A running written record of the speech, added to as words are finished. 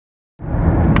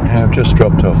I've just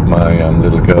dropped off my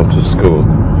little girl to school,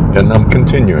 and I'm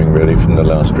continuing really from the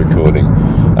last recording.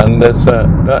 And there's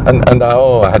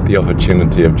I had the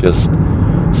opportunity of just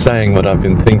saying what I've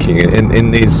been thinking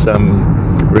in these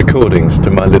recordings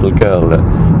to my little girl, that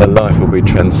her life will be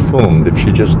transformed if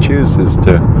she just chooses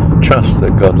to trust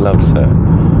that God loves her.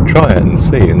 Try it and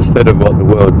see, instead of what the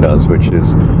world does, which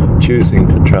is choosing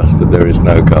to trust that there is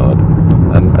no God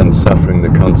and suffering the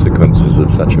consequences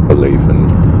of such a belief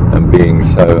and being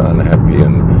so unhappy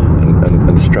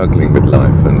and struggling with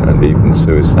life and even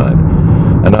suicide.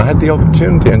 And I had the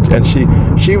opportunity, and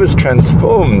she was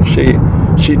transformed.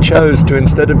 She chose to,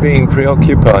 instead of being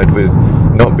preoccupied with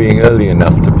not being early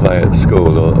enough to play at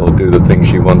school or do the things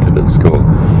she wanted at school,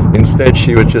 instead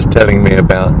she was just telling me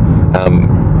about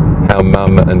how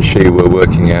Mum and she were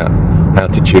working out how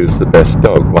to choose the best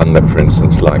dog, one that, for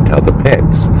instance, liked other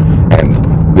pets. And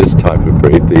this type of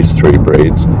breed, these three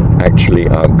breeds, actually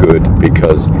are good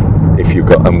because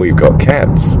we've got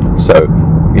cats, so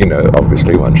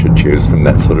obviously one should choose from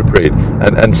that sort of breed.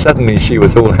 And suddenly she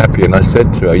was all happy, and I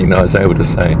said to her, I was able to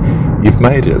say, "You've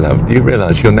made it, love. Do you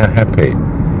realise you're now happy?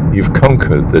 You've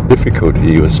conquered the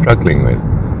difficulty you were struggling with."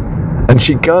 And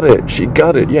she got it.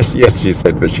 Yes, she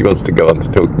said, but she wants to go on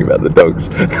to talking about the dogs.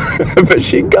 But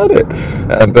she got it.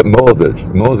 But more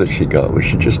that she got was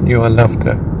she just knew I loved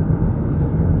her.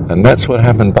 And that's what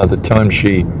happened by the time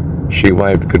she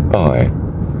waved goodbye.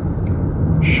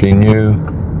 She knew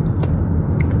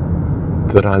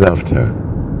that I loved her.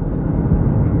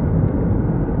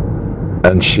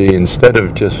 And she, instead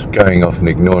of just going off and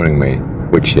ignoring me,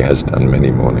 which she has done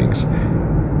many mornings,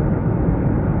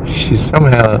 she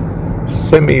somehow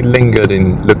semi-lingered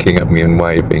in looking at me and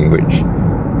waving, which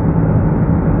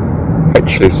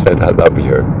actually said, "I love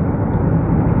you.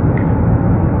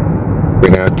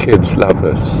 When our kids love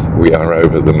us, we are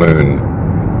over the moon.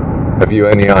 Have you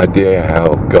any idea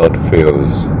how God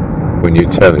feels when you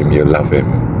tell him you love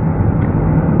him?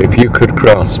 If you could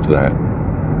grasp that,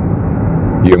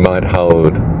 you might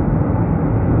hold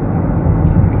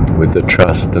with the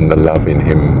trust and the love in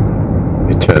him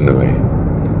eternally.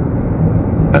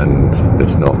 And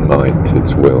it's not might,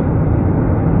 it's will.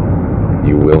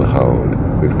 You will hold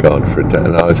with God for eternity."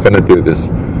 And I was going to do this.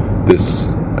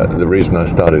 The reason I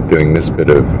started doing this bit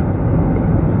of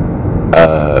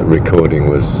recording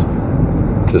was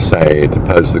to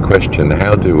pose the question: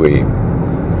 how do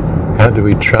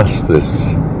we trust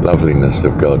this loveliness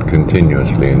of God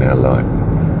continuously in our life?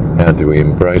 How do we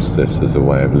embrace this as a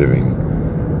way of living?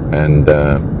 And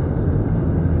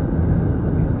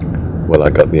well, I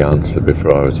got the answer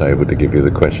before I was able to give you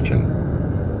the question.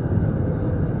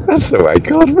 That's the way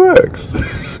God works.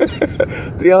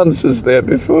 The answer's there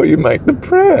before you make the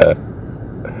prayer.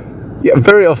 Yeah,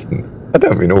 very often. I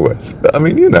don't mean always, but I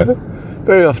mean,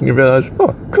 very often you realise, oh,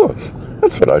 of course,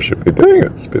 that's what I should be doing.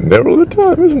 It's been there all the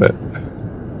time, isn't it?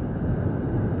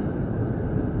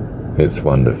 It's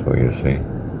wonderful, you see.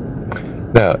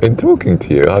 Now, in talking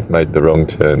to you, I've made the wrong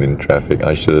turn in traffic.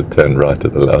 I should have turned right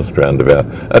at the last roundabout,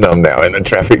 and I'm now in a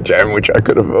traffic jam, which I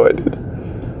could have avoided.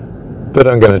 But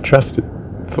I'm going to trust it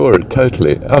for it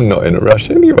totally. I'm not in a rush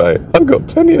anyway. I've got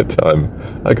plenty of time.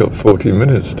 I got 40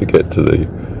 minutes to get to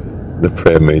the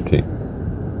prayer meeting.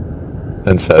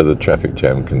 And so the traffic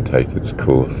jam can take its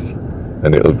course,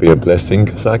 and it'll be a blessing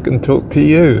because I can talk to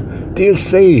you. Do you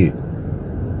see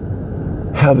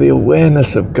how the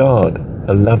awareness of God,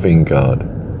 a loving God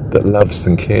that loves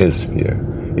and cares for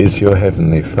you, is your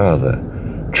Heavenly Father,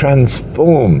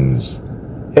 transforms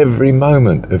every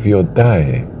moment of your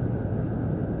day,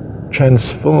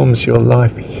 transforms your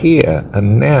life here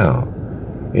and now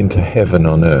into heaven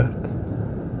on earth?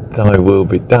 Thy will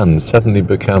be done suddenly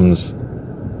becomes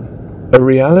a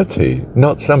reality,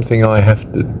 not something I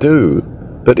have to do,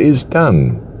 but is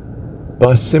done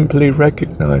by simply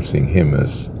recognizing him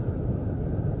as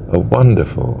a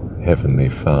wonderful Heavenly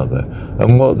Father.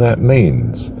 And what that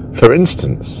means, for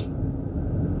instance,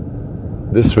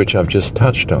 this which I've just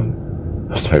touched on,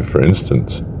 I say for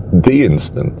instance, the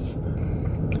instance,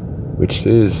 which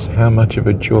is how much of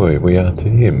a joy we are to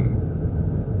him,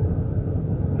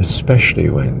 especially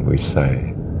when we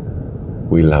say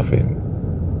we love him,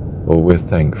 or we're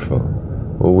thankful,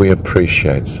 or we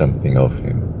appreciate something of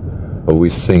him, or we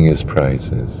sing his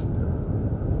praises,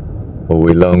 or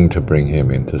we long to bring him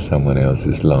into someone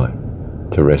else's life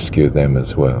to rescue them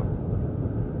as well.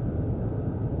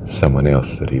 Someone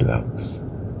else that he loves,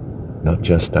 not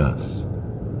just us.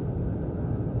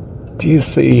 Do you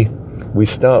see, we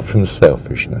start from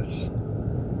selfishness.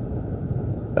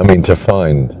 I mean, to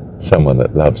find someone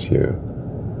that loves you,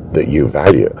 that you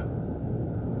value,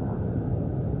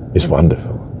 is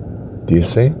wonderful. Do you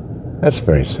see? That's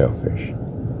very selfish.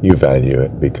 You value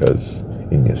it because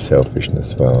in your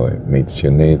selfishness, well, it meets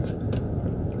your needs,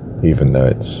 even though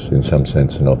it's in some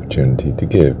sense an opportunity to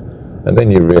give. And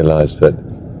then you realize that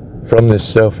from this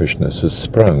selfishness has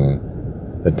sprung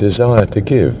a desire to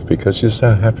give, because you're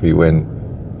so happy when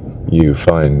you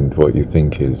find what you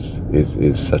think is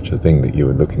such a thing that you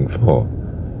were looking for.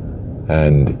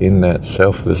 And in that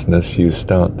selflessness you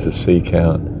start to seek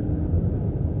out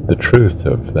the truth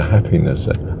of the happiness.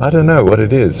 I don't know what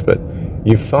it is, but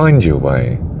you find your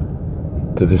way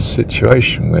to this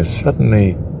situation where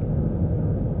suddenly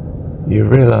you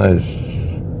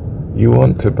realize you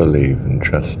want to believe and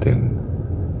trust in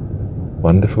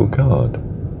wonderful God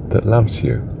that loves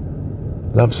you,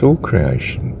 loves all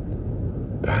creation,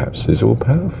 perhaps is all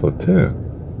powerful too,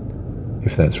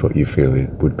 if that's what you feel it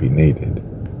would be needed.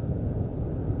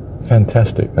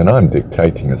 Fantastic. And I'm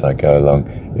dictating as I go along.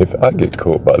 If I get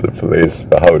caught by the police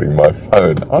for holding my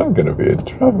phone, I'm going to be in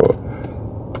trouble.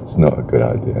 It's not a good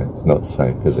idea. It's not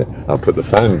safe, is it? I'll put the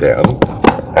phone down.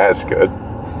 That's good.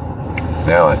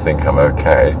 Now I think I'm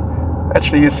okay.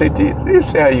 Actually, you see, do you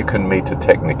see how you can meet a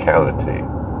technicality,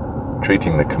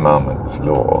 treating the commandments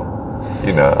law?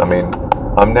 You know, I mean,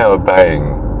 I'm now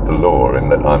obeying the law in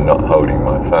that I'm not holding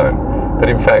my phone. But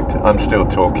in fact, I'm still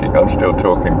talking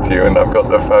to you, and I've got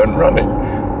the phone running.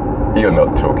 You're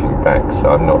not talking back, so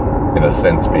I'm not, in a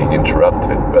sense, being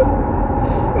interrupted, but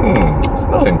it's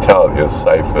not entirely as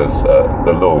safe as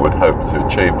the law would hope to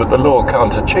achieve, but the law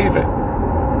can't achieve it.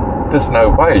 There's no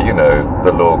way, you know,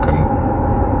 the law can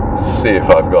see if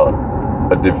I've got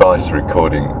a device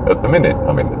recording at the minute.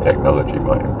 I mean, the technology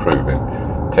might improve in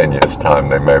 10 years' time.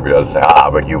 They may be able to say,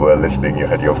 but you were listening, you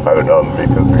had your phone on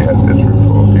because we had this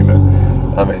report, you know.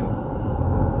 I mean,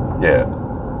 yeah,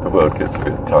 the world gets a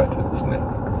bit tighter, doesn't it?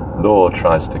 Law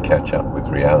tries to catch up with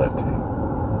reality.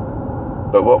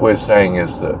 But what we're saying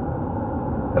is that,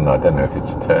 and I don't know if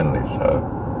it's eternally so,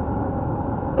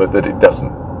 but that it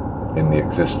doesn't in the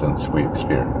existence we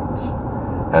experience.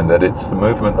 And that it's the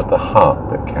movement of the heart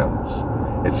that counts.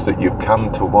 It's that you've come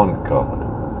to want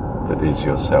God that is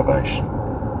your salvation.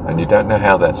 And you don't know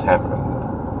how that's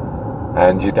happened.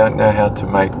 And you don't know how to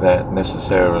make that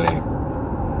necessarily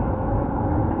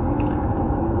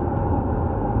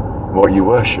what you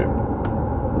worship.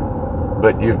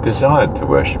 But you've desired to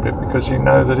worship it because you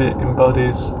know that it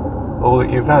embodies all that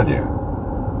you value.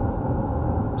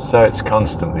 So it's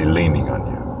constantly leaning on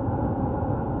you.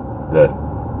 That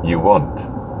you want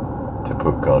to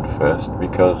put God first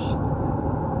because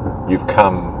you've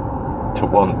come to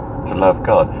want to love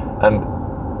God. And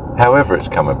however it's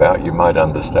come about, you might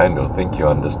understand or think you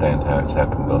understand how it's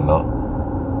happened or not.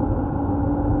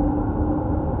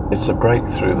 It's a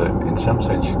breakthrough that in some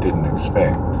sense you didn't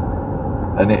expect.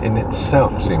 And it in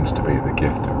itself seems to be the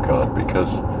gift of God,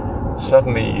 because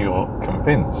suddenly you're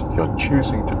convinced, you're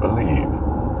choosing to believe,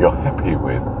 you're happy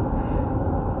with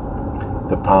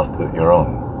the path that you're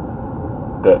on,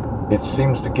 that it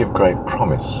seems to give great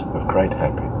promise of great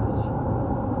happiness.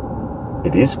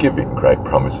 It is giving great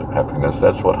promise of happiness.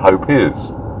 That's what hope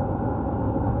is.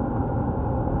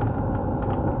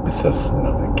 It's just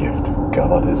another gift of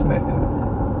God, isn't it?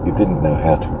 And you didn't know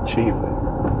how to achieve it.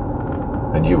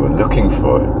 And you were looking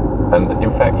for it. And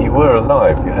in fact, you were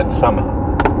alive. You had some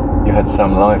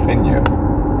life in you.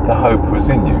 The hope was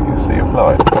in you, you see, of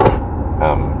life.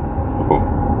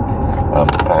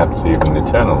 Perhaps even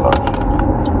eternal life.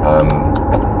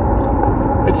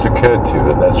 It's occurred to you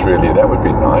that would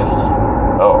be nice.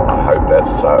 Oh, I hope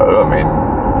that's so. I mean,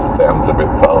 sounds a bit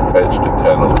far-fetched,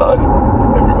 eternal life.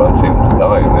 Everyone seems to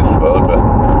die in this world, but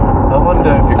I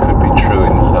wonder if it could be true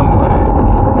in some way.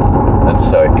 And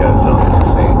so it goes on, you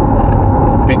see.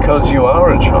 Because you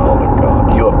are a child of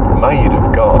God, you're made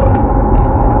of God.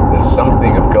 There's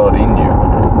something of God in you,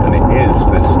 and it is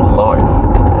this life.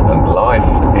 And life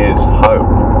is hope.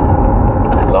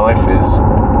 Life is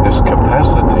this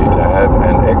capacity to have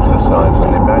and exercise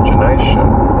an imagination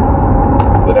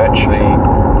that actually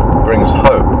brings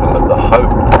hope, and that the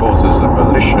hope causes a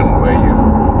volition where you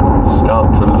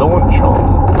start to launch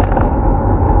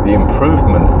on the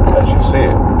improvement as you see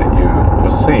it, that you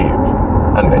perceive,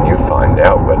 and then you find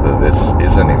out whether this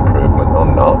is an improvement or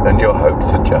not, and your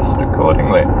hopes adjust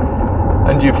accordingly.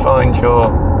 And you find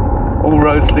all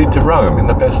roads lead to Rome in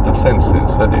the best of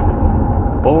senses, that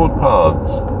all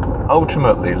paths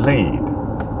ultimately lead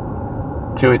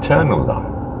to eternal life.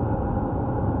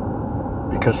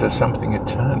 Because there's something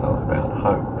eternal about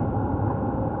hope.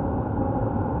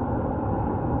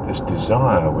 There's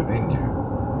desire within you,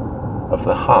 of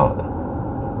the heart.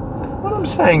 What I'm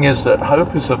saying is that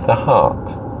hope is of the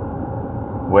heart,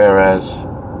 whereas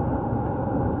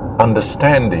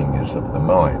understanding is of the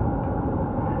mind.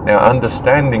 Now,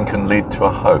 understanding can lead to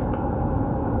a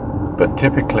hope, but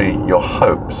typically your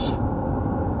hopes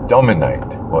dominate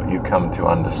what you come to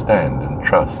understand and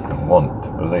trust and want to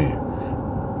believe.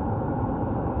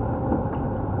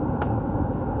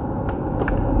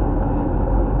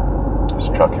 This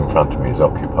truck in front of me is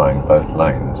occupying both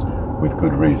lanes with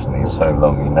good reason. He's so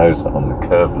long, he knows that on the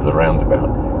curve of the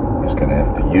roundabout he's going to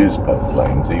have to use both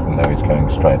lanes even though he's going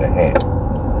straight ahead.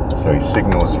 So he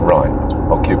signals right,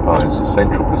 occupies the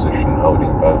central position,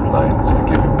 holding both lanes to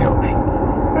give him the option.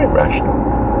 Very rational.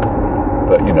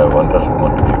 But you know, one doesn't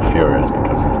want to get furious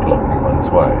because he's blocking one's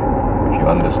way. If you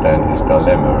understand his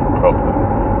dilemma and problem,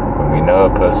 when we know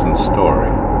a person's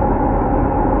story,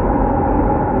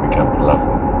 we come to love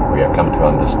them. We come to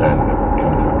understand them,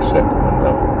 come to accept them and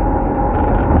love them.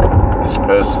 This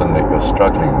person that you're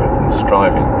struggling with and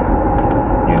striving with,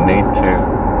 you need to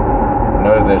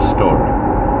know their story.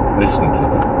 Listen to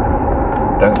them.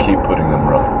 Don't keep putting them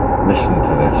right. Listen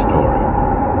to their story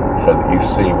so that you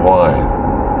see why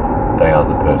they are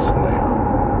the person they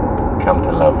are. Come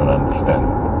to love and understand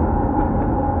them.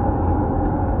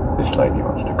 This lady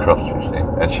wants to cross, you see,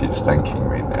 and she's thanking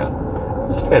me now.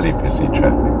 It's fairly busy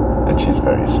traffic, and she's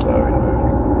very slow in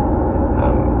moving.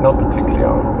 Not particularly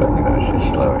old, but you know, she's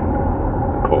slow in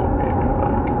moving. Poor me, if you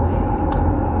like.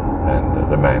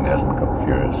 And the man hasn't got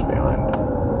furious behind her.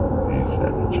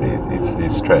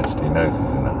 He's stressed. He knows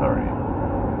he's in a hurry.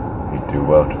 He'd do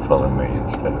well to follow me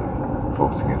instead of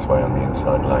forcing his way on the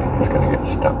inside lane. He's going to get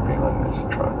stuck behind this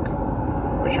truck,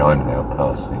 which I'm now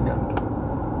passing,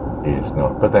 and he is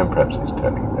not. But then perhaps he's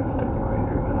turning left anyway,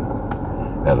 who knows.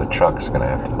 Now the truck's going to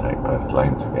have to take both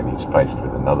lanes again. He's faced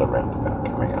with another roundabout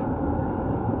coming up.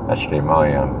 Actually,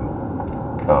 my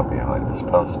car behind has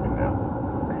passed me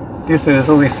now. You see, there's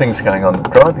all these things going on.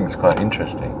 Driving's quite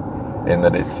interesting in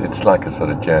that it's like a sort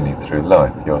of journey through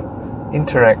life. You're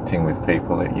interacting with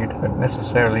people that you don't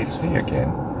necessarily see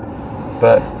again,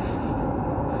 but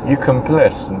you can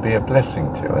bless and be a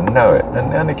blessing to and know it.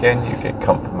 And then again, you get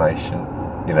confirmation,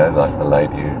 you know, like the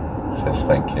lady who says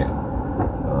thank you.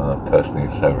 The person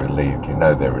who's so relieved, you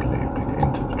know they're relieved to get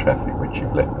into the traffic which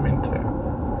you've let them into.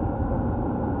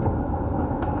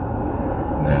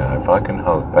 Now, if I can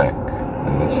hold back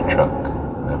in this truck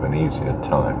and have an easier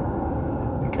time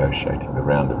negotiating the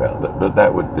roundabout, but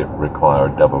that would require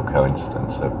a double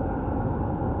coincidence of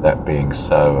that being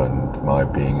so and my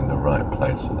being in the right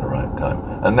place at the right time.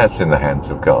 And that's in the hands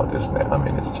of God, isn't it? I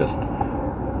mean, it's just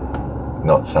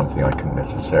not something I can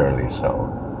necessarily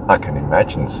solve. I can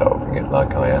imagine solving it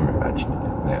like I am imagining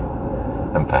it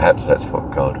now. And perhaps that's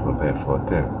what God will therefore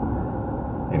do.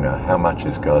 You know, how much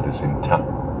is God in touch?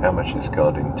 How much is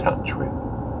God in touch with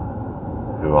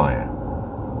who I am?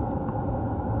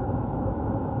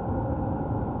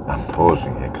 I'm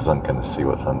pausing here because I'm going to see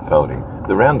what's unfolding.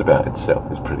 The roundabout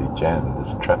itself is pretty jammed.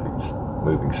 There's traffic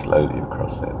moving slowly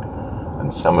across it,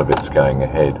 and some of it's going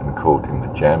ahead and caught in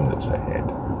the jam that's ahead.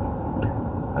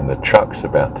 And the truck's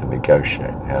about to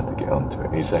negotiate how to get onto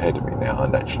it. He's ahead of me now,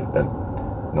 and actually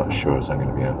not sure as I'm going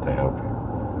to be able to help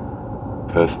him.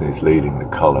 The person who's leading the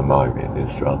column over it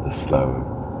is rather slow,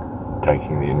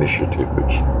 taking the initiative,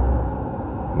 which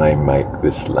may make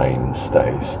this lane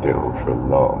stay still for a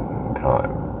long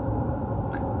time.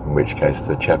 In which case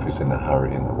the chap who's in a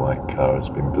hurry in the white car has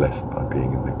been blessed by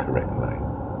being in the correct lane.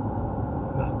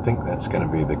 And I think that's going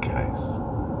to be the case.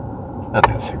 And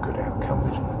that's a good outcome,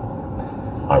 isn't it?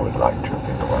 I would like to have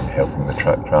been the one helping the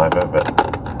truck driver, but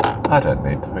I don't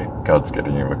need to be. God's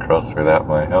getting him across without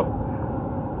my help.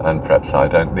 And perhaps I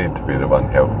don't need to be the one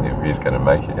helping him. He's going to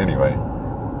make it anyway.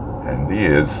 And he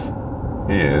is.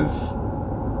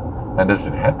 And as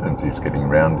it happens, he's getting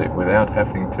round it without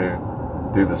having to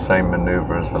do the same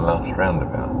manoeuvre as the last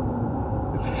roundabout.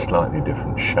 It's a slightly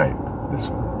different shape, this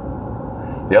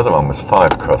one. The other one was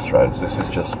 5 crossroads. This is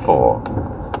just 4.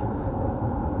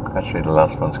 Actually, the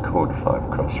last one's called 5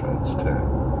 crossroads too.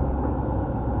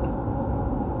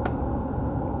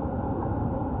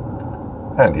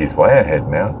 And he's way ahead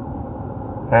now.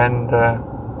 And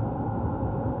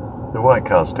the white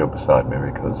car's still beside me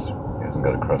because he hasn't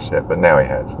got across yet. But now he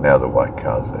has. Now the white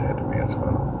car's ahead of me as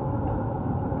well.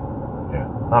 Yeah,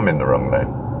 I'm in the wrong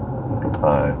lane.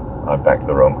 I backed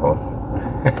the wrong horse.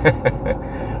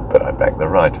 But I backed the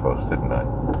right horse, didn't I?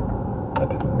 I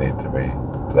didn't need to be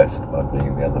blessed by being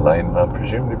in the other lane, and I'm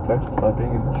presumably blessed by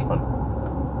being in this one.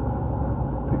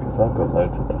 Because I've got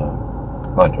loads of time.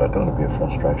 Mind you, I don't want to be a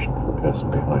frustration to the person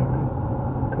behind me,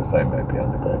 because they may be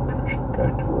under great pressure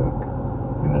going to work,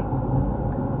 you know.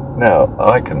 Now,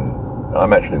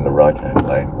 I'm actually in the right-hand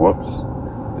lane. Whoops.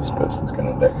 This person's going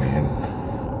to let me in.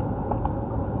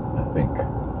 I think,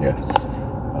 yes.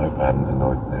 I hope I haven't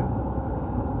annoyed them.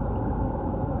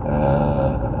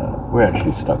 We're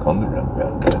actually stuck on the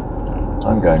roundabout there.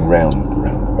 I'm going round the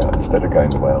roundabout instead of going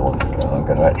the way I want to go. I'm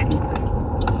going to actually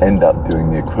end up doing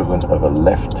the equivalent of a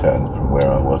left turn from where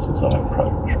I was as I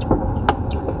approached.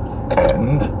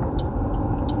 And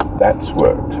that's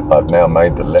worked. I've now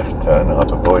made the left turn.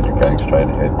 I've avoided going straight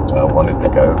ahead. I wanted to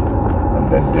go and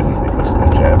then didn't because of the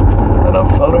jam. And I'm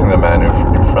following the man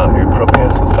in front who probably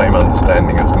has the same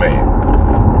understanding as me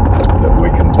that we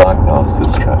can bypass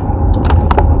this traffic.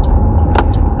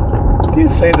 Do you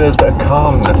see there's a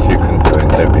calmness you can do in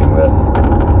living that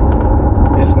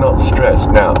is not stressed?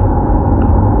 Now,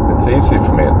 it's easy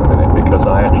for me at the minute because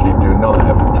I actually do not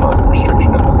have a time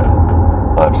restriction at the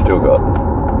minute. I've still got,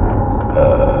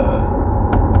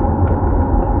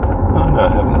 oh no I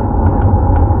haven't.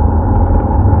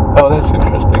 Oh, that's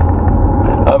interesting.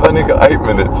 I've only got 8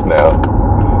 minutes now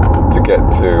to get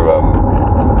to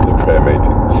the prayer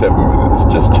meeting. 7 minutes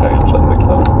just changed on the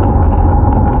clock.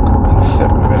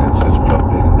 7 minutes is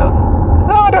probably enough.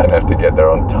 No, I don't have to get there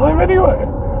on time anyway.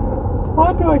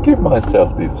 Why do I give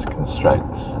myself these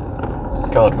constraints?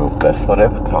 God will bless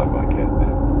whatever time I get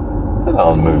there. And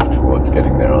I'll move towards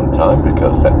getting there on time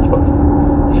because that's what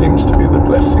seems to be the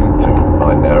blessing to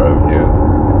my narrow view.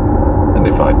 And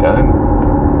if I don't,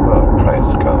 well,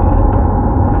 praise God.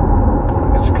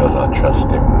 It's because I trust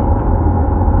Him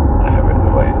to have it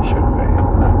the way it should be.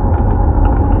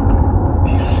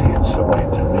 Do you see it's the way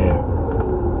to live?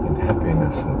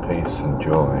 Happiness and peace and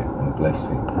joy and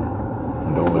blessing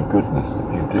and all the goodness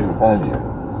that you do value.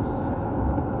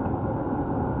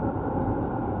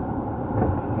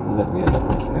 Let me end up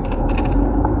with this.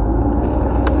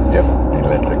 Yep, he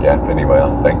left a gap anyway,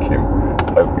 I'll thank him.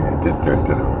 Hoping he did do it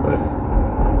deliberately.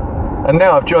 And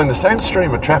now I've joined the same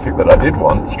stream of traffic that I did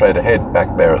want straight ahead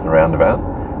back there at the roundabout.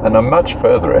 And I'm much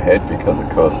further ahead because of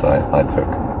course I took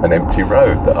an empty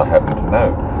road that I happen to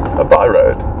know. A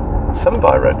by-road. Some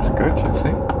by-roads are good, you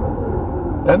see.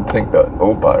 Don't think that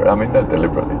all don't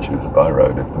deliberately choose a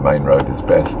by-road if the main road is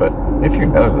best, but if you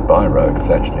know the by-road is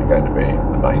actually going to be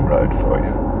the main road for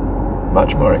you,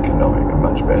 much more economic and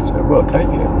much better, well,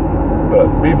 take it.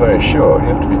 But be very sure you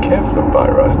have to be careful of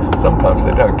by-roads. Sometimes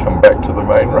they don't come back to the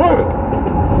main road.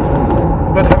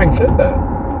 But having said that,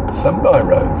 some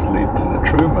by-roads lead to the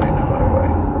true main highway.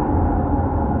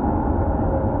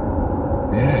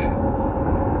 Yeah.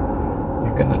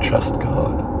 You're going to trust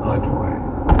God either way.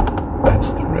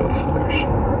 That's the real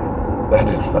solution. That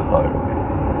is the highway.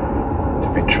 To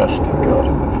be trusting God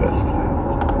in the first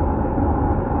place.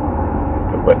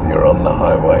 But whether you're on the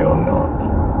highway or not,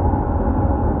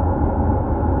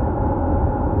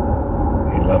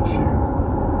 He loves you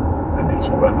and is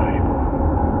well able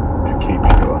to keep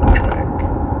you on track.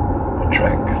 A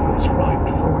track that's right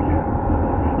for you.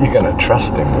 You're going to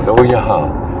trust Him with all your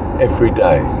heart, every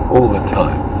day, all the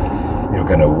time. You're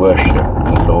going to worship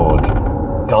the Lord,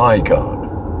 thy God.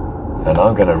 And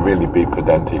I'm going to really be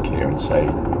pedantic here and say,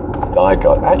 thy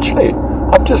God. Actually,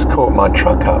 I've just caught my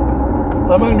truck up.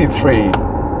 I'm only 3.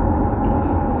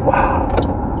 Wow.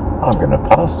 I'm going to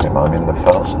pass him. I'm in the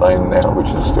fast lane now, which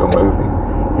is still moving.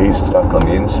 He's stuck on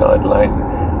the inside lane.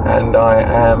 And I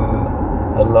am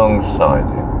alongside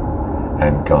him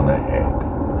and gone ahead.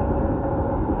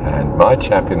 And my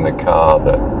chap in the car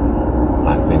that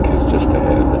I think is just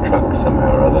ahead of the truck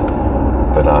somehow or other,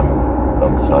 but I'm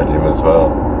alongside him as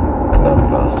well, and I'm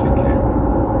passing him.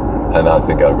 And I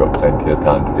think I've got plenty of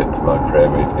time to get to my prayer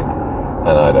meeting,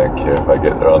 and I don't care if I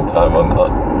get there on time or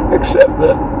not, except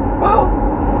that, well,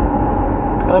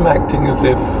 I'm acting as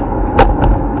if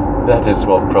that is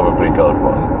what probably God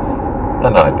wants,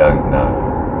 and I don't know.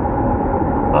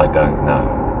 I don't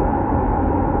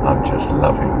know. I'm just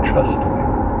loving, trusting Him.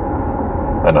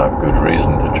 And I've good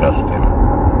reason to trust Him.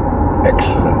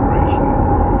 Excellent reason.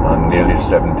 I'm nearly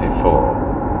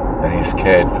 74, and He's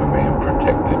cared for me and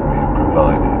protected me and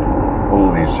provided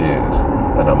all these years.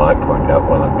 And I might point out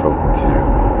while I'm talking to you,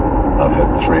 I've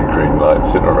had 3 green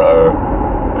lights in a row.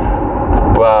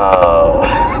 Wow!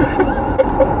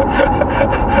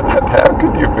 And how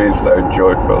can you be so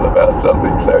joyful about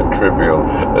something so trivial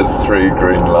as 3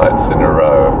 green lights in a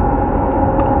row?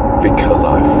 Because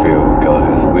I feel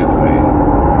God is with me.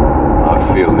 I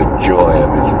feel the joy of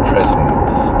His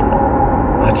presence.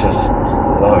 I just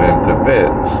love Him to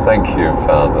bits. Thank you,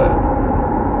 Father.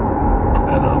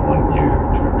 And I want you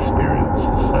to experience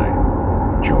the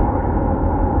same joy.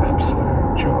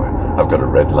 Absolute joy. I've got a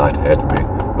red light ahead of me,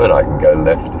 but I can go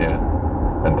left here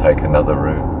and take another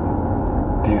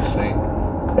route. Do you see?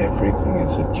 Everything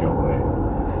is a joy.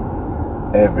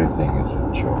 Everything is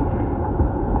a joy.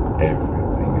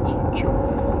 Everything is a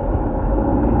joy.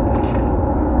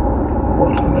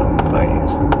 What an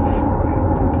amazing friend.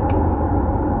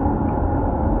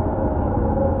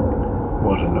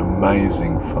 an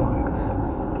amazing find.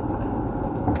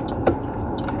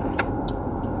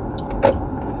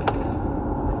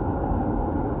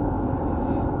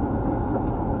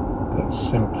 That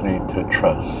simply to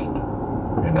trust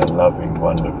in a loving,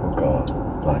 wonderful God,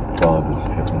 like God is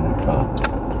Heavenly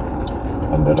Father,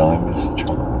 and that I'm His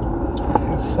child,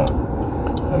 His Son,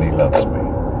 and He loves me,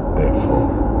 therefore,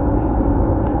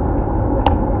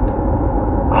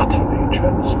 utterly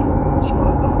transforms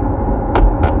my life.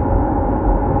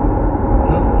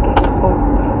 Who would have thought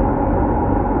that?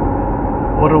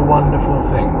 What a wonderful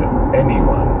thing that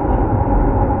anyone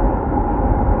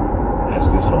has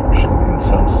this option in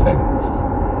some sense.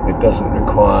 It doesn't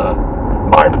require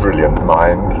my brilliant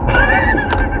mind,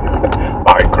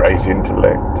 my great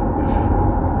intellect.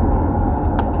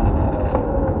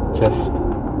 Just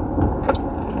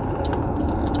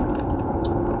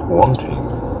wanting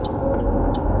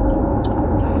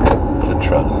to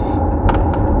trust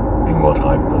in what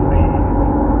I believe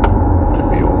to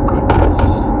be all goodness,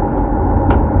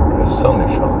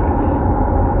 personified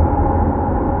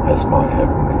as my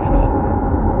Heavenly Father.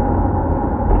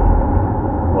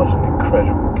 What an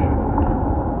incredible gift.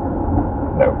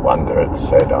 No wonder it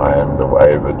said, I am the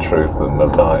way, the truth and the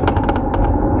life.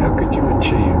 How could you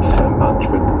achieve so much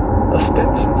with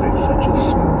ostensibly such a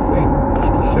small thing,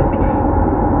 just to simply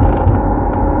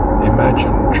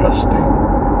imagine trusting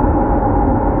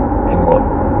in what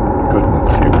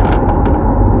goodness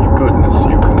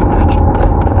you can imagine.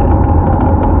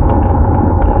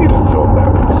 You'd have thought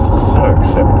that was so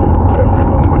acceptable to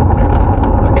everyone, wouldn't you?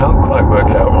 I can't quite work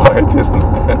out why it isn't,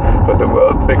 but the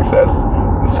world thinks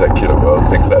the secular world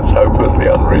thinks that's hopelessly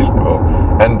unreasonable,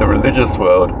 and the religious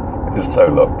world is so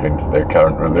locked into their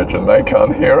current religion they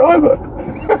can't hear either.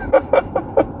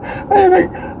 They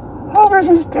think, oh, this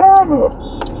is terrible.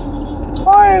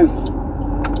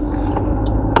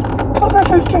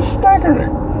 This is just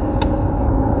staggering.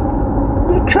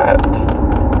 They're trapped.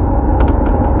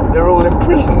 They're all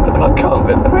imprisoned and I can't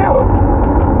let them out.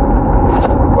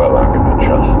 Well, I'm going to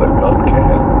trust that God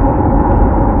can.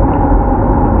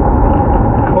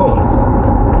 Of course,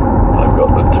 I've got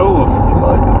the tools at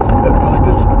my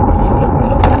disposal, haven't I?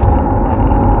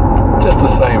 Just the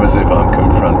same as if I'm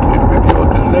confronted with your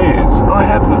disease. I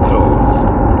have the tools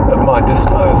at my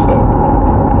disposal.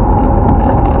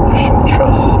 You should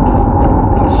trust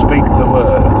and speak the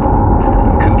word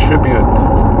and contribute,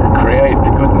 create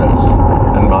goodness,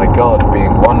 and my God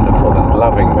being wonderful and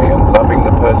loving me and loving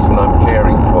the person I'm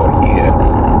caring for here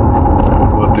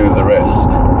will do the rest.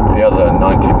 The other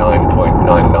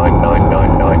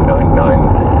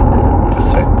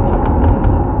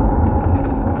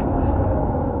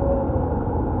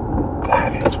 99.99999%.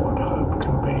 That is what hope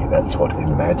can be. That's what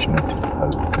imaginative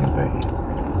hope can be.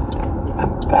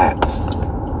 And that's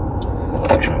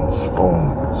what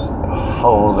transforms the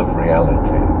whole of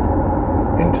reality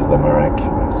into the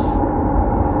miraculous.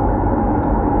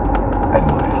 And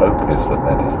my hope is that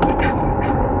that is literally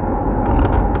true.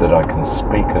 That I can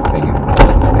speak a thing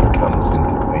and it comes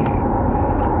into being.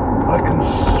 I can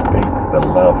speak the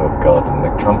love of God and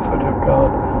the comfort of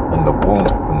God and the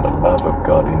warmth and the love of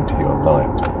God into your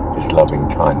life, His loving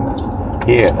kindness,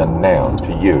 here and now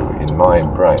to you in my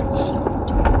embrace.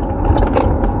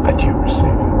 And you receive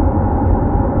it.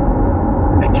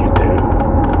 And you do.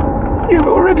 You've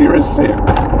already received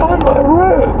it by my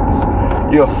words.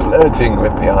 You're flirting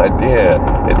with the idea.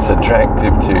 It's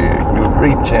attractive to you. You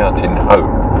reach out in hope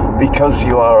because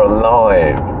you are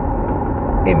alive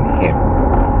in Him,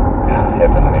 our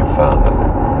Heavenly Father.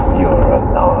 You're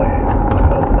alive.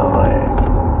 I'm alive.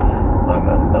 I'm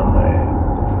alive.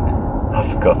 I've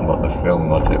forgotten what the film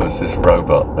was. It was this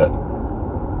robot that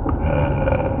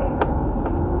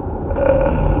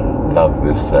loved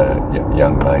this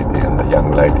young lady, and the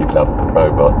young lady loved the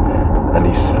robot, and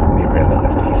he suddenly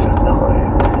realised he's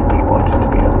alive. He wanted to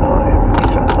be alive, and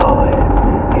he's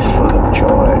alive. He's full of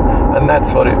joy, and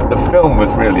that's what the film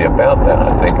was really about. That,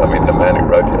 I think. I mean, the man who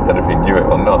wrote it, I don't know if he knew it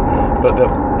or not, but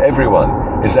that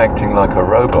everyone is acting like a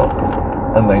robot,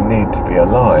 and they need to be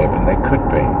alive, and they could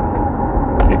be.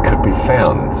 It could be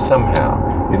found somehow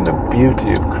in the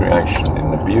beauty of creation,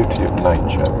 in the beauty of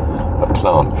nature. A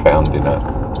plant found in a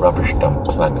rubbish dump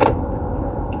planet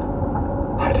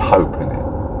had hope in it,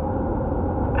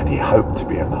 and he hoped to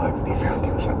be alive, and he found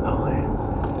he was alive.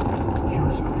 He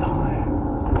was alive.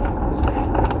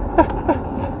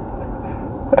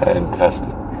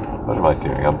 Fantastic. What am I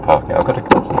doing? I'm parking. I've got to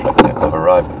concentrate now. I've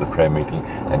arrived at the prayer meeting,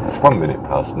 and it's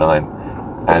 9:01,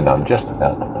 and I'm just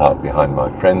about to park behind my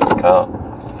friend's car.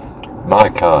 My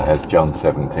car has John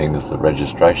 17 as the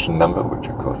registration number, which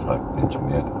of course I've mentioned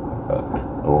yet.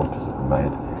 Bought and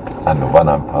made, and the one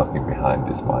I'm parking behind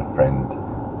is my friend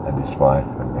and his wife,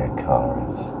 and their car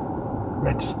is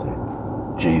registered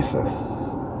Jesus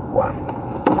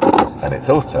 1. And it's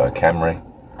also a Camry,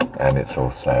 and it's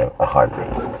also a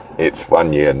hybrid. It's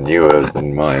 1 year newer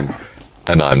than mine,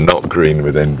 and I'm not green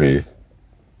with envy.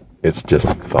 It's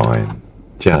just fine,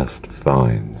 just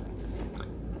fine.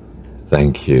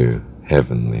 Thank you,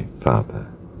 Heavenly Father.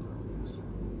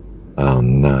 Oh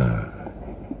no,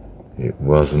 it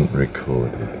wasn't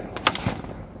recorded.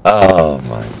 Oh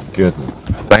my goodness,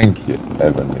 thank you,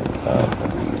 Heavenly Father.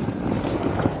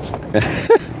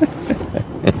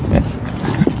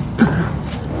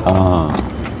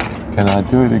 Can I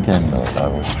do it again, Lord? I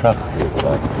will trust you that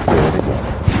I can do it again.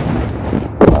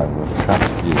 I will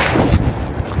trust you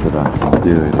that I can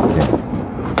do it again.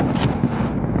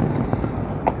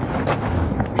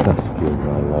 Trust you,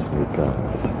 my lovely God,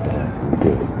 that I can do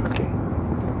it again.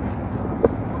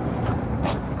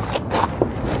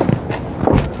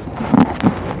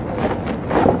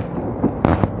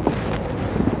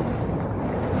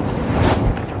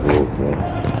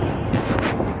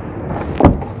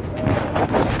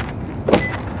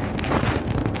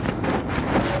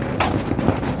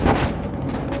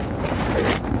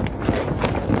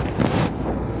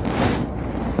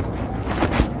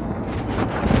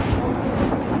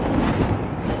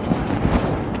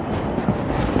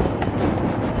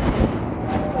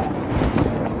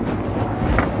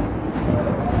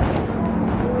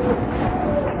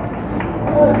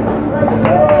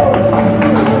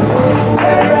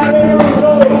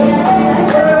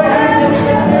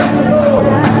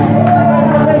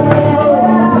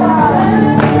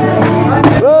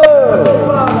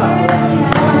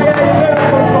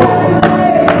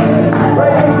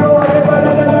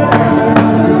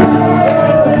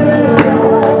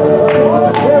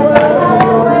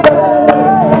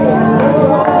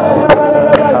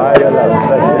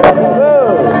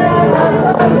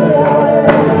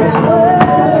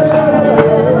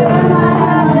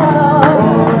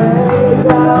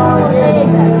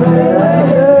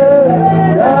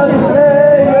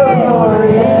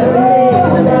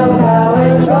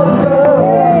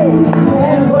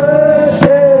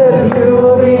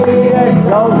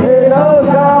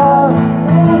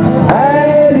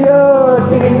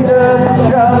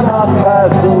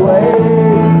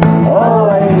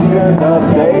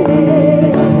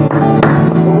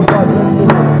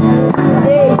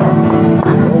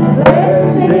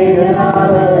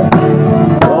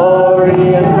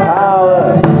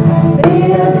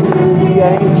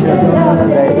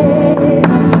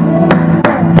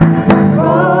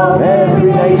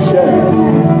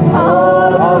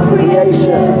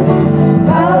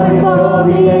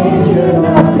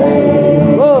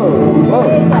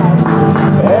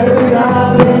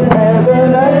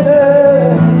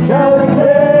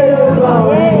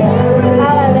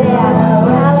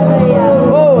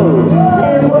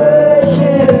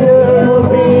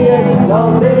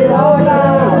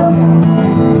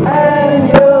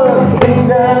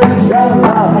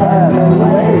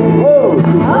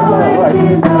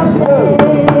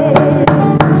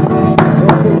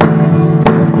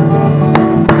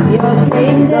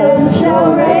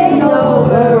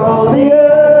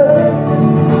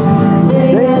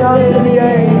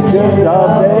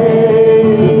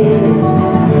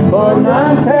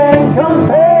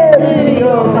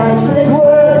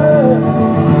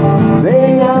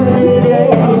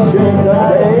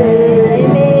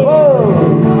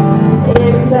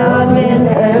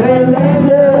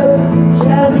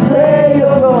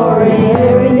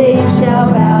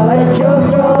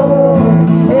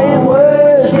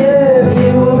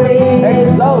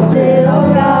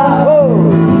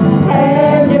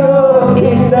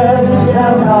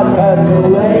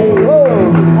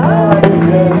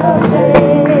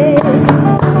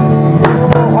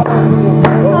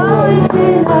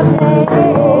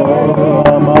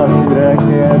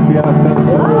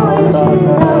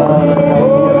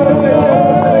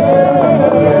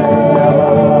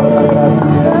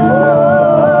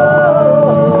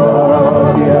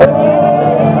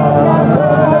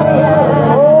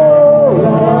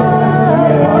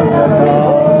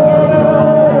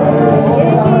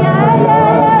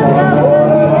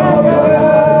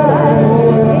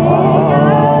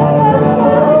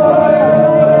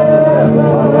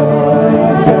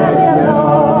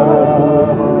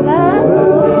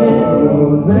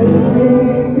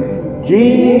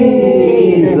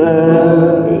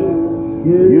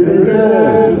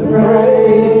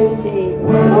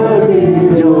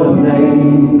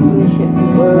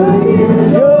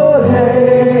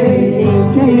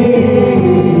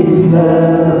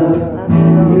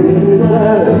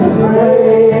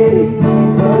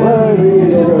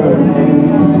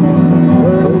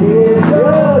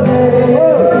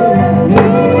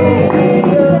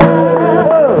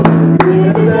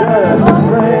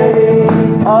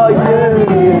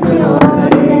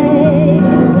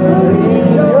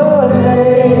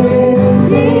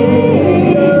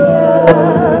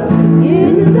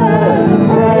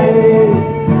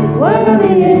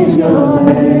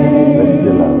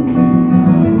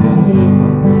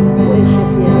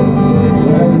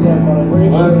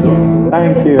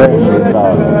 Thank you, Heavenly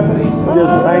Father.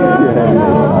 Just thank you, Heavenly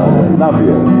Father. Love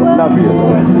you. Love you,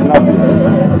 Lord. Love you.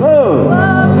 Whoa!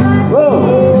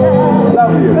 Whoa!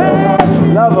 Love you, Lord.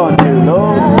 Love on you,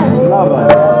 Lord. Love on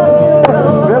you.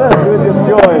 Fill us with your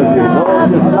joy of you, Lord.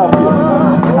 Just love you.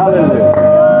 Hallelujah.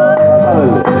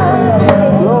 Hallelujah.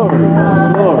 Glory.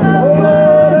 Glory.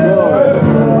 Glory.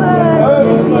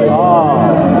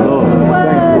 Ah, Lord.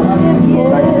 Thank you.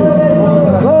 Thank you.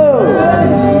 Whoa!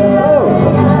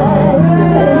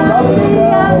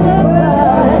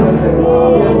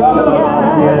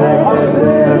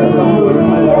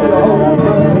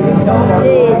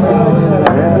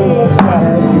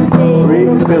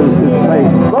 Refills his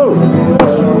face. Whoa!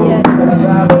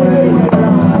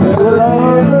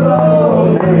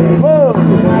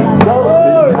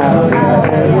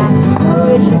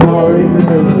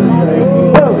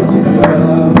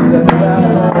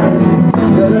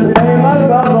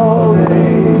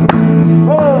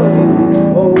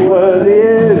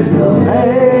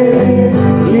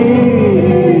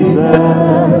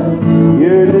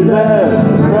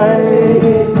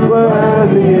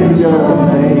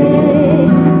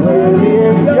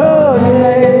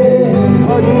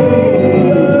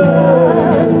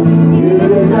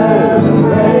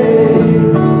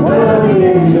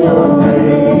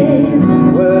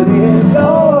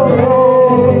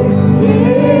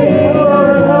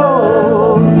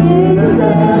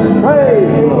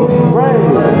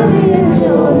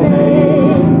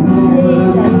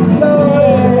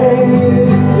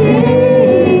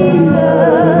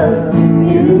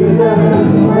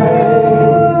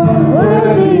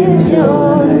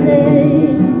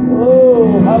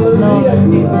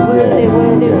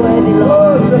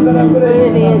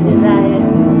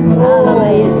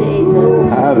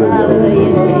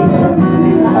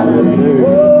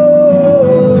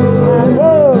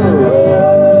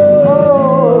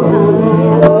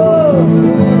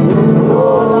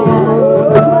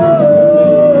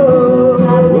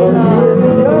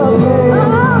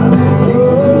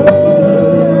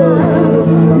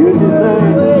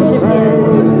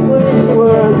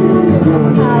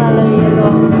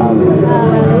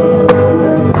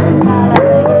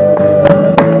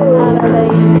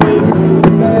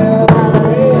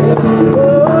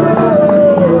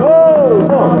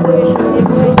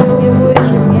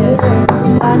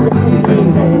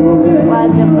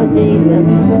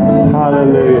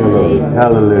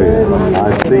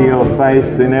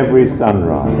 In every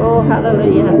sunrise. Oh,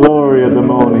 hallelujah. The glory of the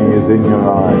morning is in your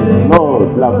eyes.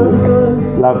 Lord, love you.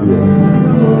 Love you.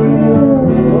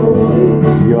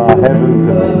 You are heaven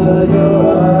to me.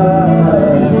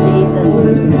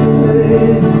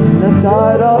 The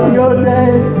tide of your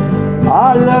day,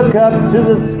 I look up to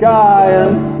the sky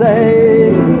and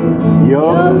say,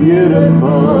 you're beautiful.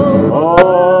 Oh,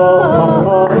 oh,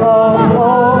 oh, oh,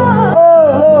 oh.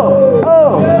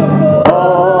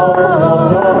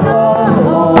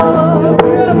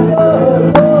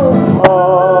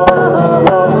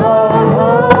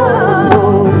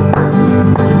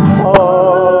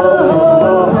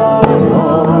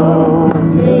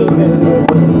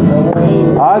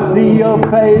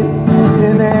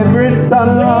 In every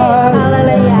sunrise,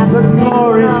 the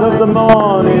glories of the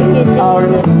morning are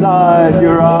inside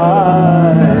your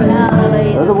eyes.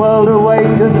 The world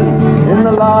awakens in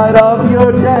the light of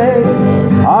your day.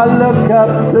 I look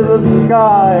up to the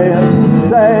sky and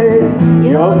say,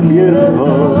 you're beautiful.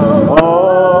 Oh,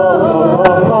 oh,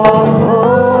 oh, oh,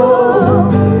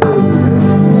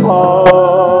 oh, oh,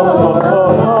 oh,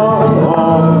 oh.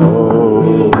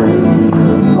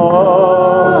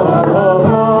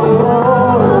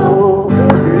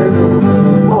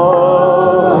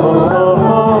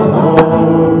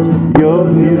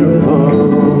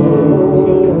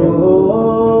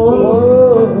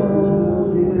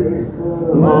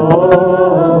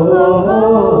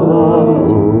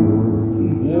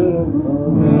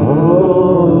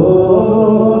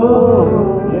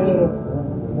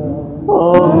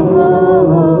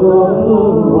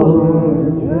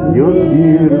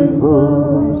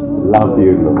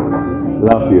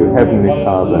 Heavenly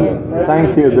Father,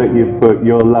 thank you that you've put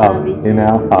your love in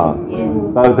our hearts,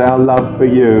 both our love for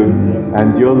you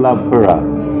and your love for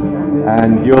us,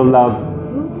 and your love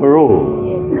for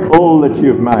all that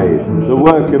you've made, the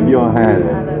work of your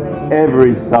hands,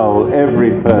 every soul,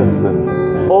 every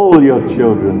person, all your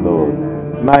children, Lord.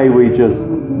 May we just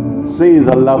see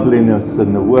the loveliness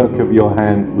and the work of your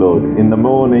hands, Lord, in the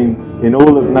morning, in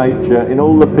all of nature, in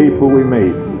all the people we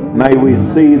meet. May we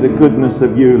see the goodness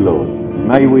of you, Lord.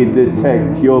 May we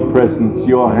detect your presence,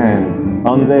 your hand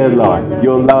on their life,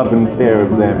 your love and care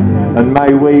of them. And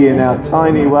may we, in our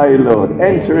tiny way, Lord,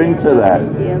 enter into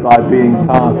that by being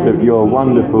part of your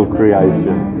wonderful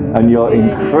creation and your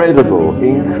incredible,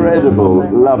 incredible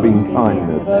loving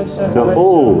kindness to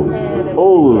all,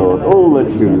 Lord, all that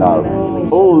you love,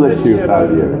 all that you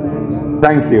value.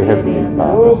 Thank you, Heavenly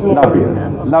Father. Love you.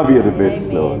 Love you to bits,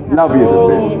 Lord. Love you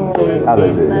to bits.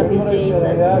 Hallelujah. Love you, Jesus.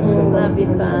 Love you,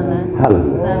 Father.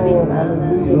 Hallelujah. Love you,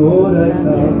 Father.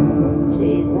 Love you,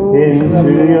 Jesus.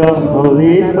 Into your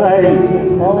holy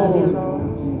place,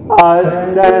 I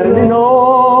stand in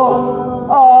awe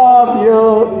of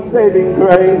your saving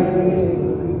grace.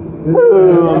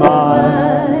 Who am I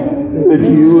that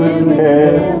you would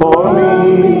care for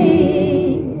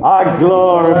me? I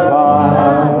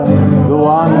glorify the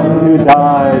one who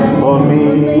died for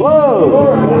me.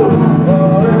 Whoa!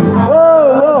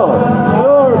 Whoa, Lord!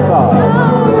 Glorify!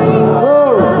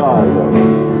 Glorify, Lord!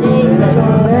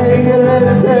 Make it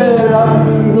lifted up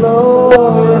and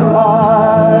glorified.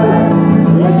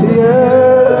 Let the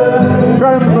earth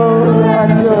tremble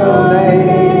at your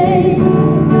name.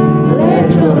 Let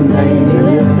your name be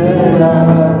lifted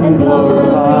up and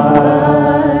glorified.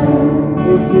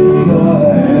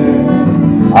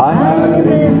 I have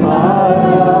lived my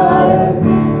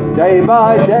life day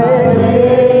by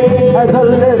day as a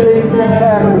living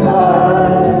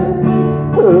sacrifice.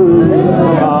 Who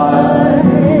am I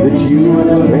that you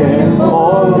would care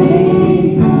for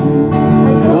me?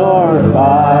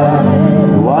 Glorify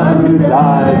the one who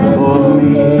died for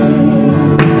me.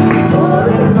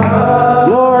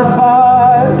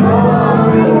 Glorify,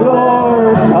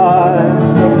 glorify,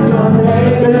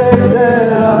 be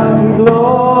lifted up and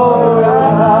glorified.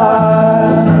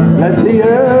 Let the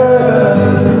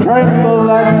earth tremble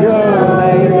at your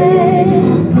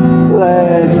name.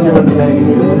 Let your name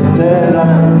be lifted up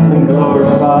and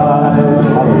glorified.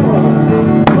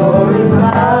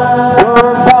 Glorify,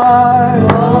 glorify,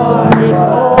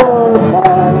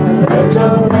 glorify. Let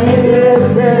your name be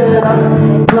lifted up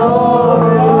and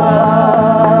glorified.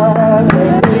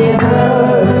 Let the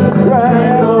earth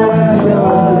tremble at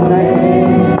your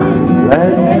name.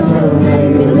 Let your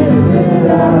name be lifted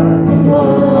up and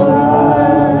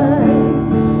glorified.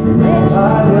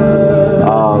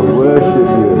 I'll worship you.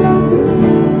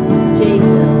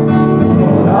 Jesus.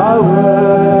 I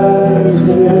worship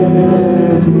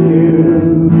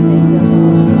you.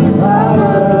 I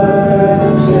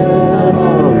worship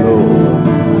you.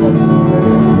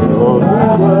 Lord, I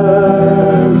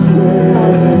worship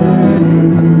you.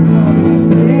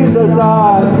 Jesus, I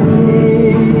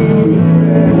believe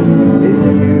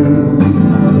in you.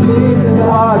 Jesus,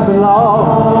 I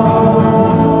belong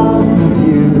to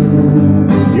you.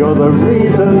 You're the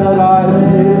reason that I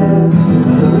live,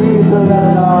 the reason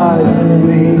that I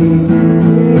sing.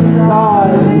 Jesus, I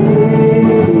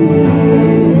believe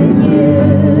in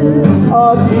you.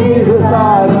 Oh, Jesus,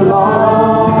 I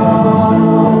belong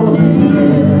to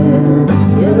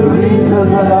you. You're the reason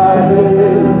that I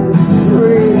live, the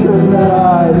reason that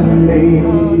I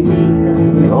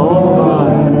sing. Oh,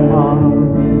 my heart.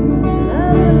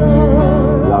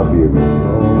 Love you.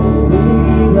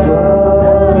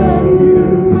 Love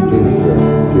you,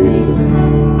 Jesus, Jesus.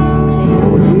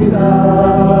 We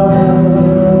love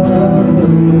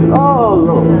you. Oh,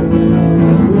 Lord.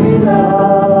 We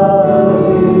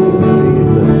love you,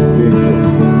 Jesus,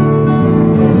 Jesus.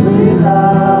 We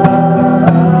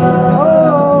love you.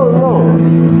 Oh, Lord.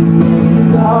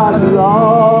 I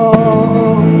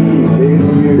belong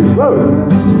in you. Whoa.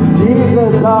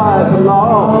 Jesus, I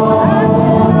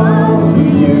belong to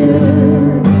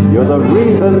you. You're the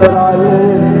reason that I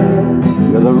live.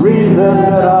 You're the reason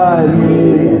that I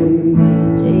sing.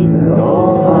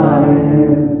 All I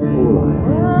am, all I am.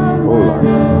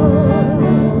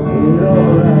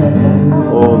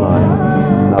 All I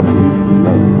am. Love you,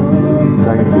 love you.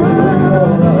 Thank you,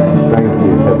 Lord. Thank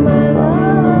you, Heavenly Father.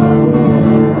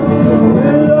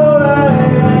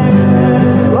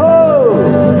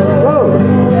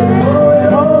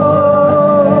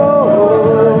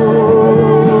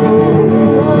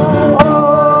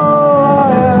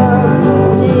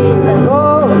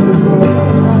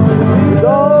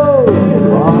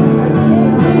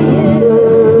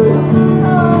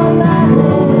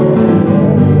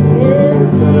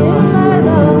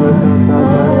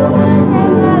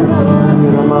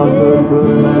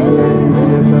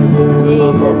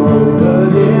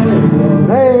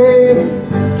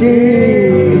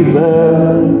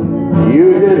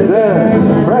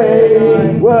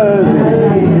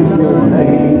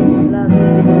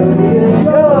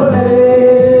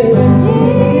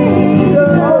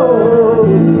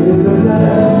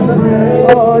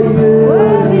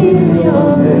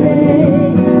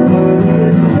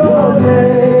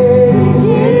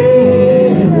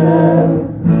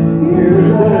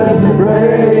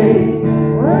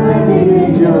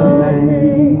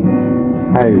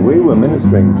 Hey, we were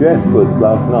ministering, Jeff was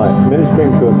last night,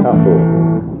 ministering to a couple,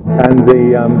 and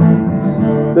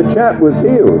the chap was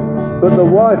healed, but the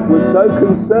wife was so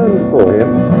concerned for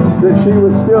him that she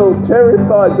was still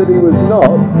terrified that he was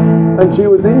not, and she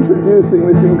was introducing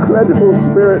this incredible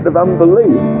spirit of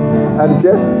unbelief. And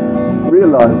Jeff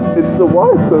realised it's the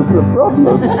wife that's the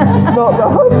problem, not the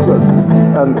husband.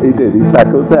 And he did, he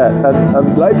tackled that.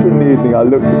 And later in the evening I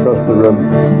looked across the room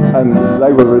and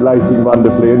they were relating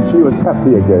wonderfully, and she was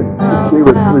happy again. She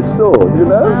was restored, you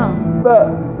know? But,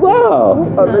 wow!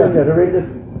 I mean, a horrendous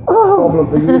problem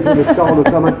for using the shoulder,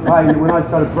 so much pain. When I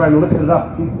started praying and lifted it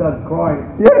up, she started crying.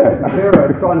 Yeah.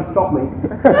 Vera trying to stop me. He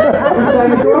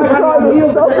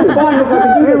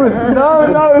was,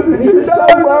 you're so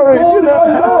worried, you know.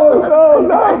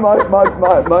 No, my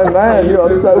man,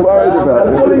 I'm so worried about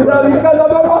it.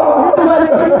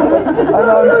 And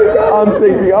I'm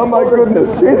thinking, oh my goodness,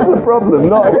 she's the problem,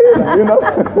 not him, you know.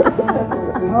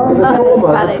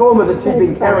 The trauma that she'd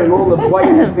been carrying, all the weight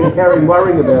she'd been carrying,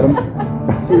 worrying about him.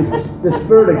 The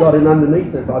spirit of God in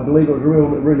underneath it. I believe it was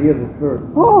real. It really is a spirit.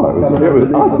 Oh, I thought he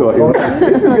was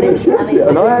going to shift it,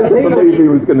 and I had to believe he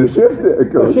was going to shift it.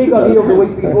 Of course, she got healed the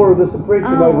week before of this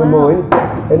preaching over mine,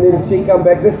 and then she come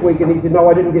back this week, and he said, "No,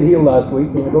 I didn't get healed last week."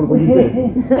 And I thought, "What you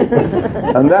did?"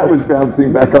 And that was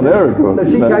bouncing back on her, of course. So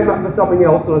she came up for something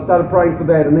else, and I started praying for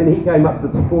that, and then he came up to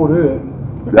support her.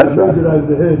 That's right. It over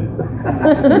to him.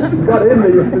 Got him the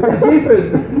jeepers.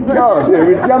 God, yeah,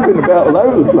 we're jumping about all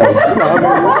over the place.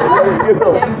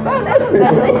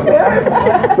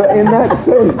 But in that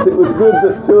sense, it was good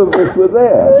that two of us were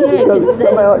there. Because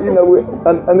somehow,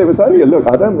 and it was only a look.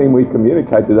 I don't mean we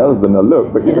communicated other than a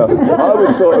look, but, I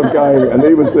was sort of going, and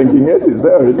he was thinking, yes, it's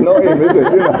there, it's not him, is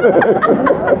it?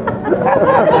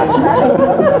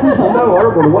 It's so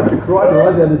horrible to watch you cry to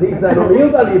us out as he's saying, "I'm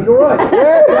healed, buddy, it's all right."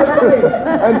 Yeah.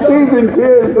 And she's in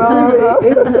tears. It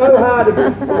was so hard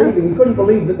against believing. He couldn't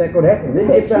believe that could happen. Then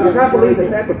he kept saying, "I can't believe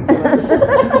it's happened."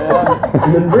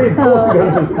 And then very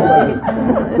forcing.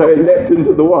 So it leapt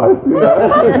into the wife. She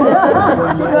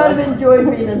might have enjoyed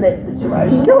being in that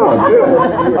situation. Come on,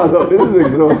 yeah. I thought this is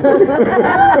exhausting.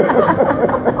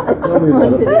 Tell me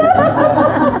about it.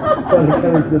 Trying to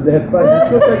come into that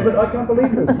faith. But I can't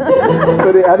believe this.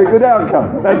 But it had a good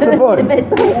outcome. That's the point.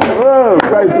 Whoa,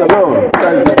 praise the Lord.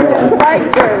 Praise the Lord.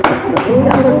 Breakthrough.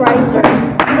 Got the breakthrough.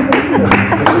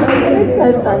 That's so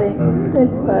funny.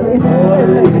 That's funny.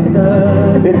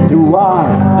 Into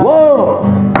wide. Whoa!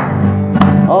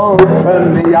 Open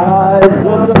the eyes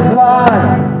of the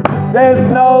blind. There's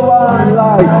no one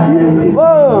like you.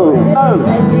 Whoa! No.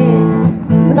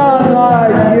 None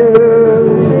like you.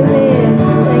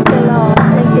 Thank you, Lord.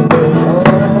 Thank you,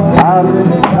 Jesus. Out in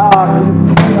the darkness.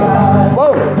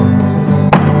 Whoa!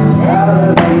 Out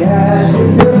of the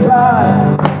ashes of pride.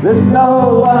 There's no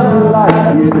one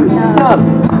like you. None.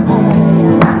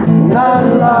 None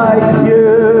like you.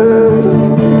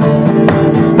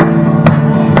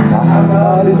 Our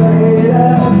God is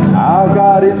greater. Our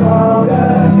God is stronger.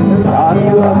 God,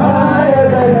 you are higher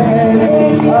than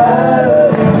any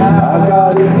other. Our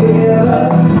God is healer.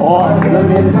 Awesome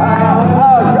in power.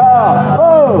 Our God.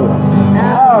 Oh!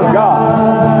 Our God.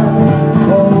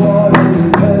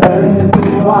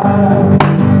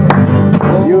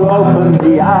 You open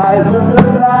the eyes of the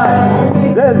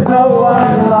blind. There's no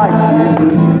one like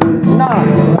you.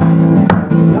 None.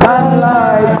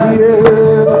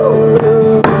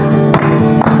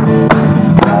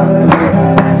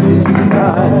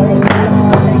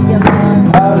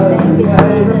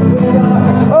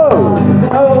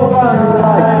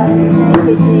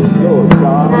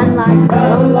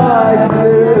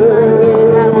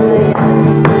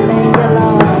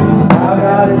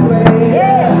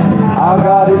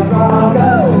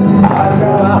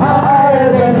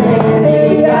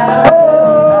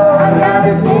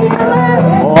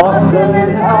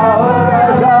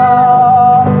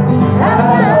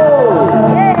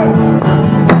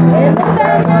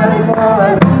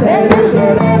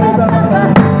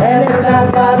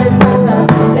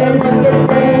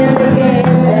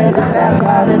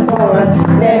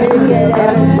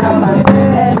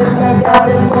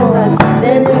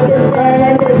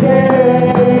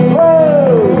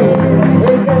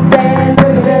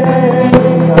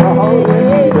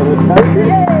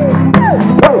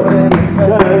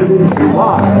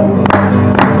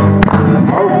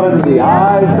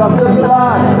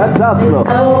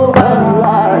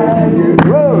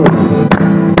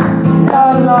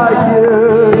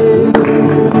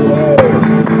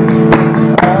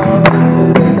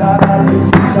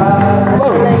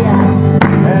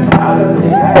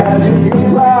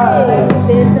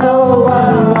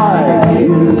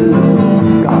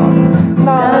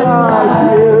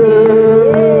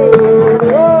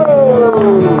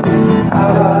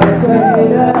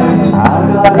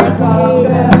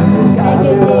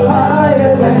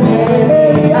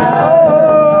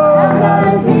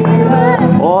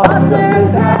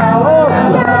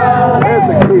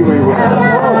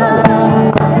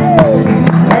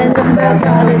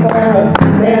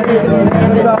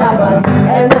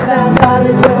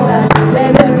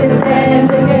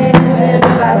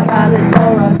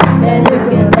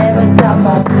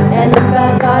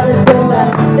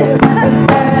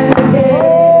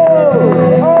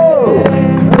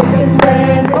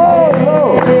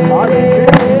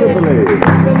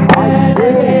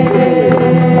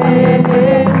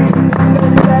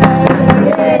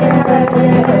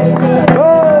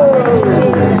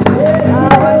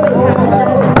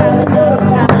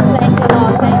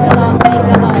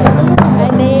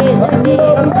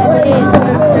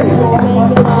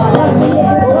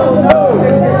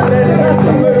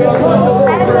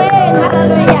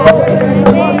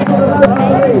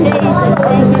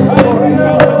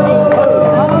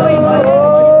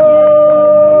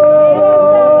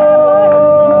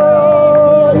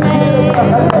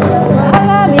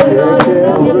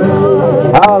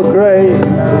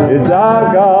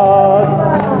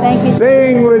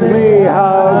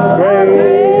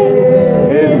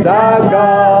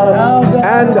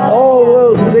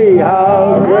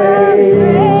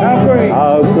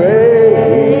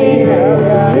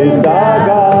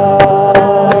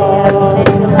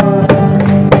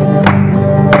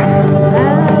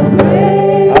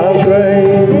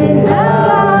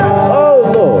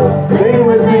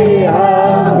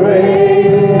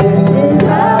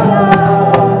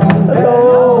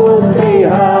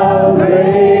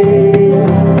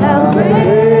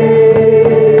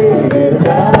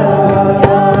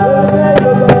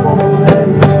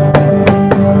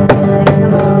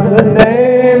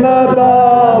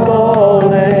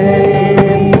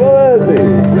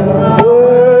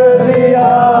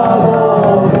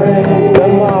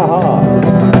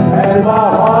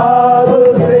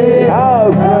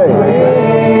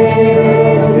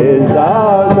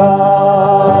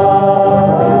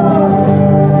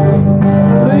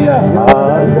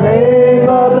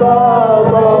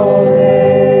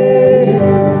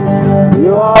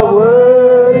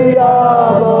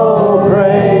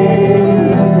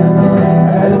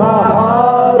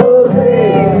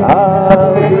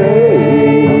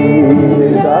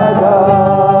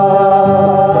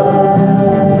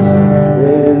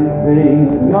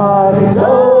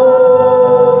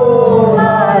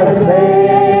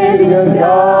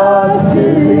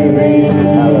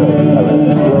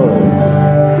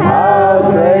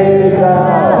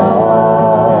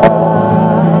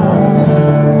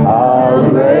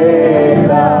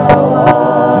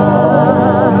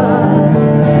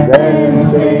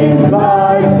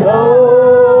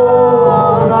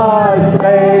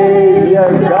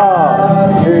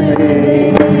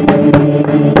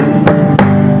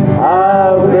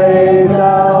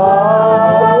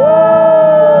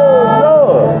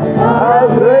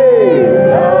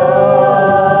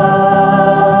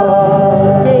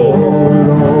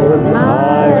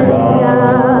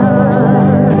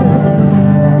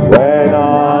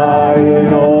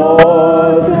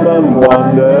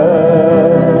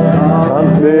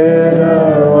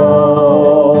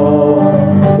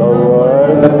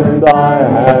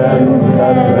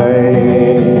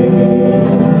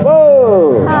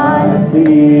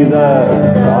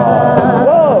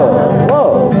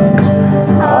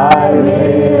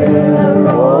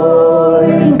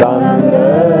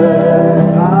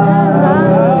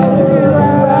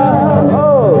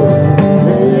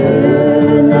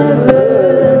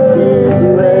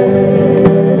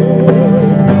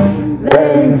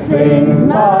 Then sings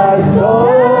my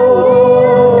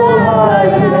soul, my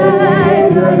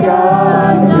Savior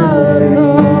God to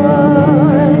thee.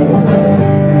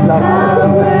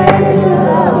 How great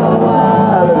thou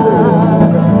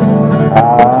art,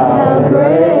 how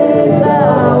great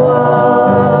thou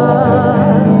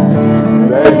art.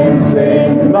 Then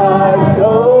sings my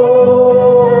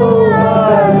soul,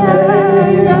 my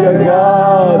Savior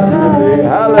God to thee.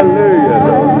 Hallelujah,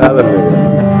 Lord. Hallelujah.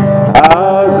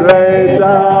 How great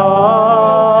thou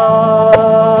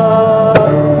art,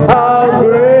 how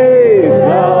great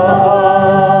thou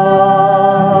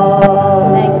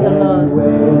art. Thank the Lord.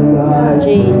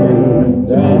 Jesus,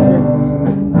 Jesus,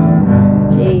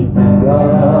 Jesus.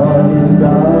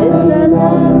 It's a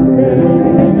love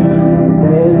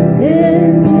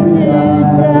him to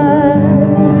die,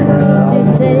 to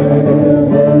take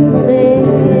sin.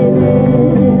 Jesus.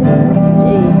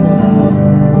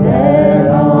 And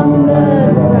on the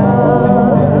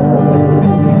cross,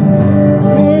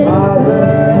 his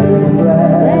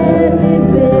blessed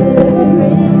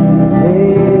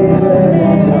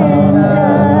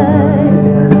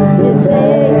to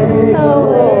take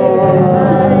away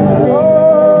my sin.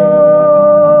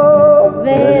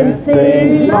 Then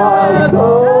sings my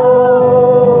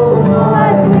soul, my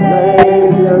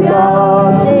Savior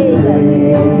God, Jesus.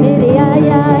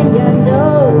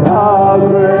 How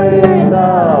great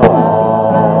thou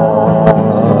art,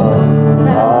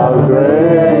 how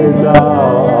great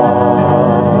thou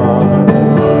art.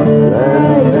 Then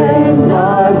sings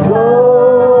my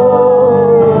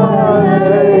soul, my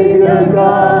Savior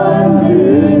God to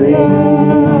thee.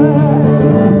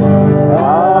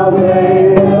 How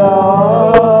great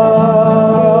thou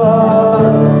art,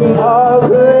 how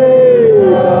great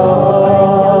thou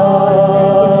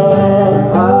art.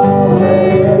 How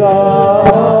great thou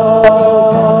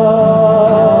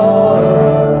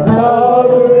art, how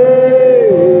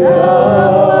great thou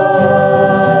art.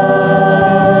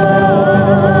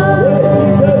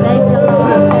 Thank you, Lord. Thank you,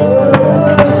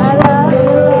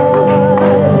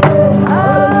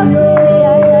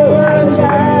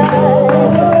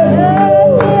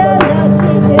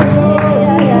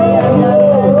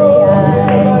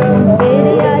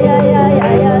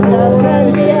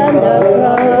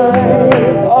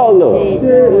 Oh Lord,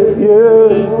 you,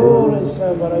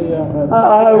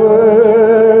 I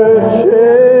worship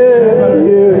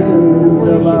you.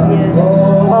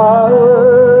 I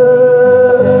worship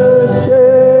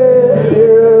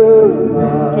you.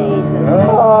 I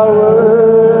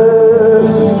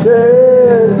worship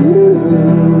you.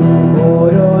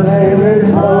 For your name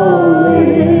is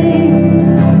holy,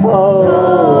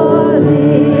 holy,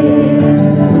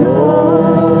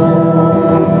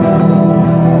 Lord.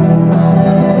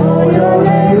 For your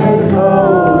name is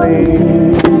holy,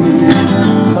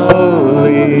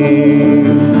 holy,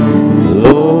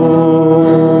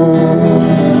 Lord.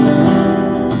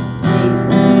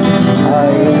 I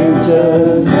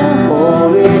enter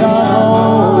holy,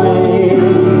 holy.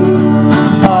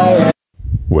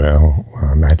 Well,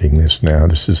 I'm adding this now.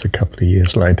 This is a couple of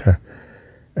years later,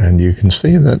 and you can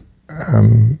see that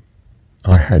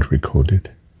I had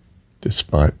recorded,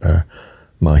 despite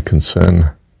my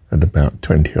concern at about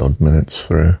 20 odd minutes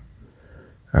through,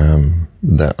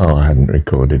 that I hadn't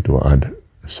recorded what I'd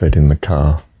said in the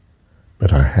car,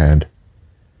 but I had,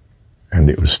 and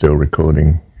it was still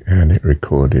recording, and it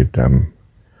recorded a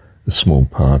small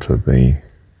part of the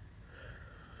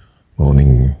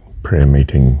morning prayer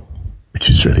meeting, which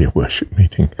is really a worship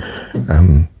meeting,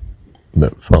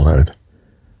 that followed.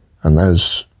 And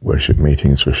those worship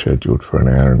meetings were scheduled for an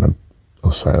hour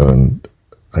or so, and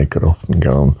they could often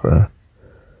go on for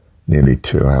nearly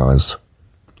 2 hours.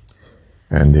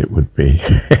 And it would be,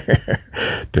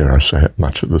 dare I say it,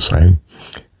 much of the same.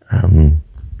 I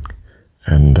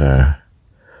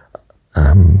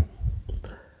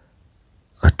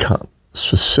can't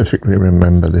specifically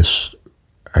remember this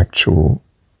actual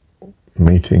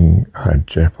meeting. I had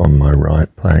Jeff on my right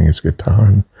playing his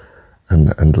guitar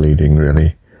and leading,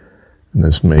 really. And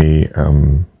there's me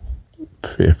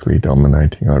fearfully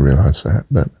dominating, I realise that,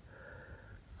 but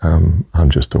I'm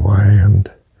just away,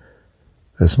 and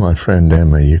there's my friend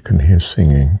Emma you can hear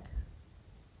singing.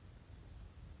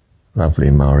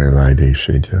 Lovely Maori lady,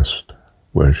 she just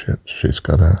worships. She's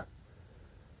got a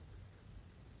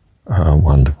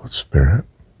wonderful spirit.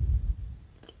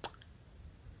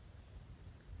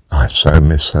 I so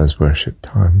miss those worship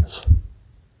times.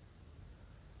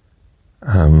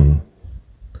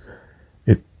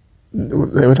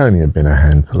 There would only have been a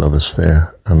handful of us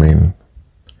there. I mean,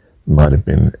 might have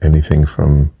been anything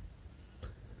from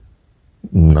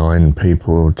 9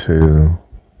 people to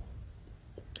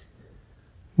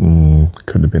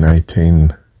could have been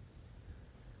 18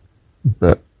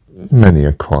 but many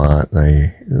are quiet.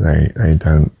 They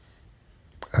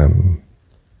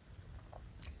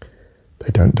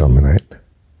don't dominate.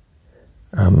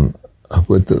 I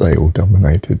would that they all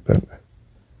dominated, but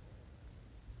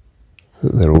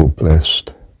that they're all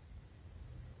blessed.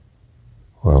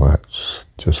 Well, that's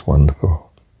just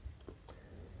wonderful.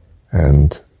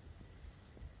 And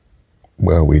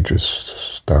well, we just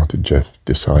started. Jeff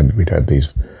decided we'd had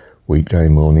these weekday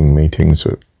morning meetings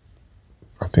at,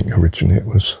 I think originally it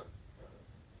was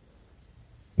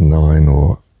 9,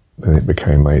 or then it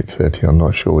became 8:30. I'm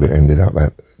not sure what it ended up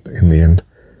at in the end.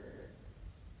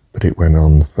 But it went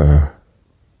on for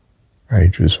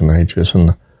ages and ages,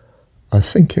 and I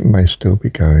think it may still be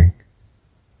going.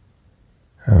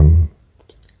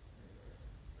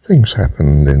 Things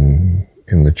happened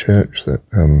in the church that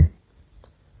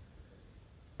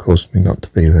caused me not to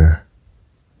be there.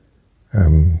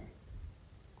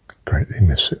 Greatly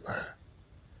miss it there.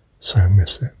 So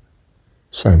miss it.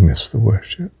 So miss the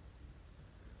worship.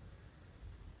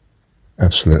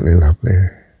 Absolutely lovely.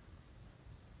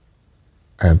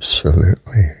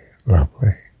 Absolutely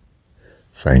lovely.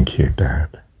 Thank you,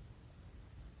 Dad.